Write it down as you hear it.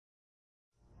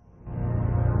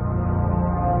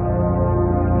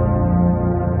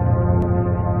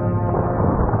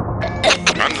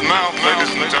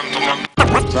ladies and gentlemen.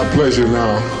 It's our pleasure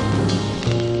now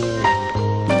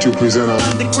to present our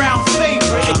underground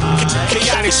favorite.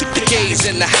 K-Otix with the gays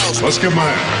in the house. Let's get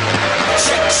mine.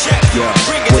 Check. Yeah,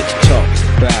 what you talking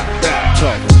about?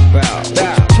 Talking about. What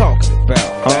you talking about?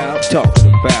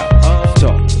 Talking about.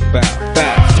 Talking about.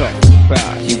 Talking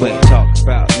about. You ain't talking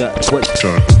about nothing. What you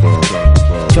talking about?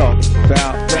 Talking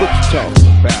about. What you talking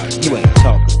about? You ain't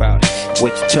talking about it.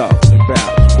 What you talking about?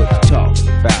 What you talking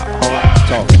about?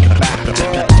 Talking about.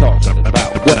 Talking about.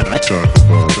 What am I talking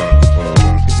about?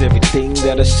 Cause everything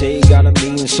that I say gotta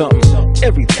mean something.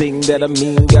 Everything that I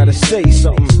mean gotta say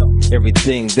something.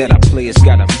 Everything that I play has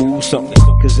gotta move something.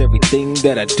 Cause everything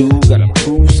that I do gotta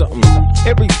prove something.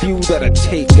 Every view that I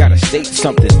take gotta state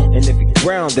something. And every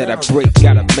ground that I break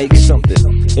gotta make something.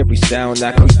 Every sound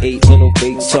I create,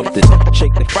 innovate something.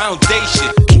 Shake the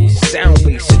foundation, sound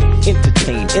basic,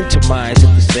 entertain, interminds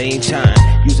at the same time.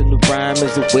 Using the rhyme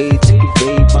as a way to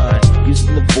convey mine.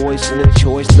 Using the voice and the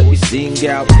choice, let me sing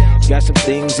out. Got some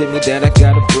things in me that I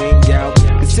gotta bring out.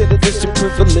 Consider this a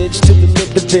privilege to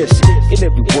deliver this. In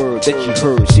every word that you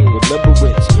heard, seek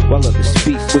remembrance. While others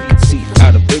speak with conceit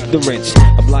out of ignorance.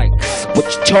 I'm like, what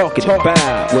you talking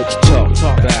about? What you talking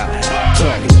about?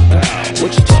 Talking about.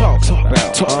 What you talking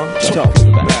about? Talking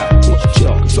about. What you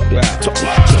talking about? Talking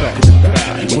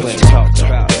about. You ain't talking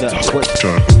about nothing. What you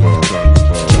talking about?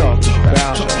 Talking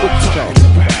about. What you talking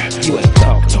about? You ain't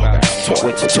talking about.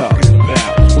 What you talking about?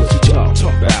 What you talking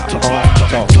about?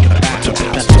 Talking about.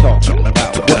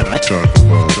 What am I talking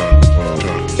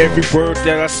about? Every word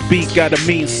that I speak gotta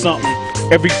mean something.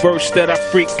 Every verse that I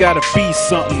freak gotta be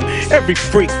something. Every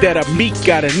freak that I meet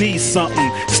gotta need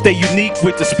something. Stay unique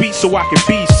with the speech so I can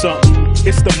be something.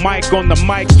 It's the mic on the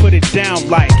mic, put it down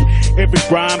like. Every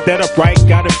rhyme that I write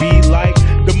gotta be like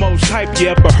the most hype you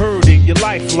ever heard in your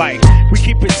life. Like we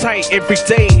keep it tight every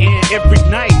day and every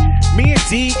night. Me and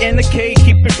D and the K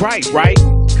keep it right.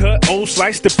 Kut-O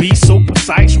slice the beat so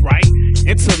precise, right?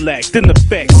 Intellect and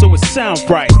effect so it sound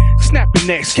right. Snapping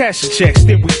necks, cashing checks,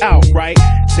 then we out, right?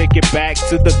 Take it back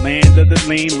to the land of the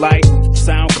lean light.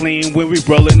 Sound clean when we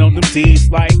rollin' on them D's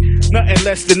like nothing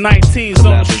less than 19s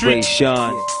on the street.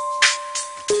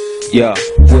 Yeah,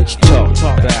 what you talking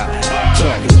about?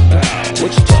 Talking about.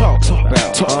 What you talking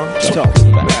about?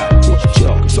 Talking about. What you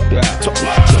talking about? Talking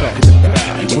about.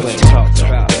 You ain't talking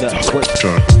about nothing. What you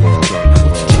talking about?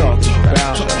 What you talking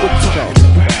about? What you talking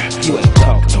about? You ain't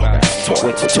talking about.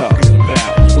 What you talking about?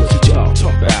 What you talking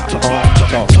about?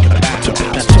 Talking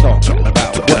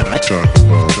about. What am I talking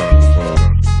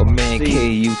about? A man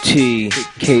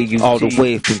K-U-T, all the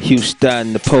way from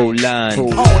Houston to Poland. Oh,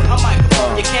 I might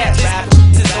you can't rap.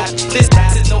 This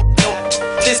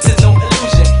is no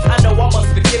illusion. I know I must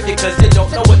forgive you cause you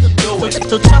don't know what you're doing.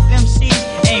 So tough MCs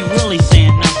ain't really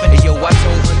saying nothing. Hey yo, I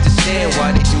don't understand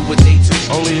why they do what they do.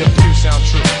 Only a few sound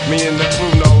true. Me and the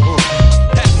crew know who.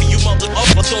 Half of you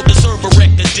motherfuckers don't deserve a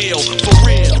record deal. For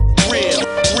real.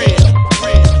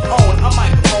 Oh, and I'm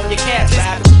microphone, you can't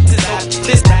rap.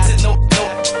 This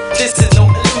is no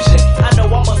illusion. I know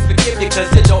I must forgive you cause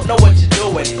you don't know what you're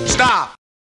doing. Stop.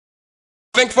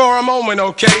 Think for a moment,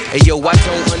 okay? Hey yo, I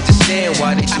don't understand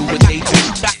why they do what they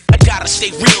do. I gotta stay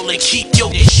real and keep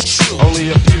your shit true. Only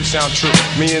a few sound true.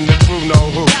 Me and the crew know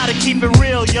who. Gotta keep it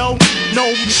real, yo.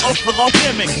 No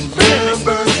gimmick.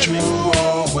 Remember to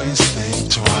always think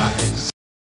twice.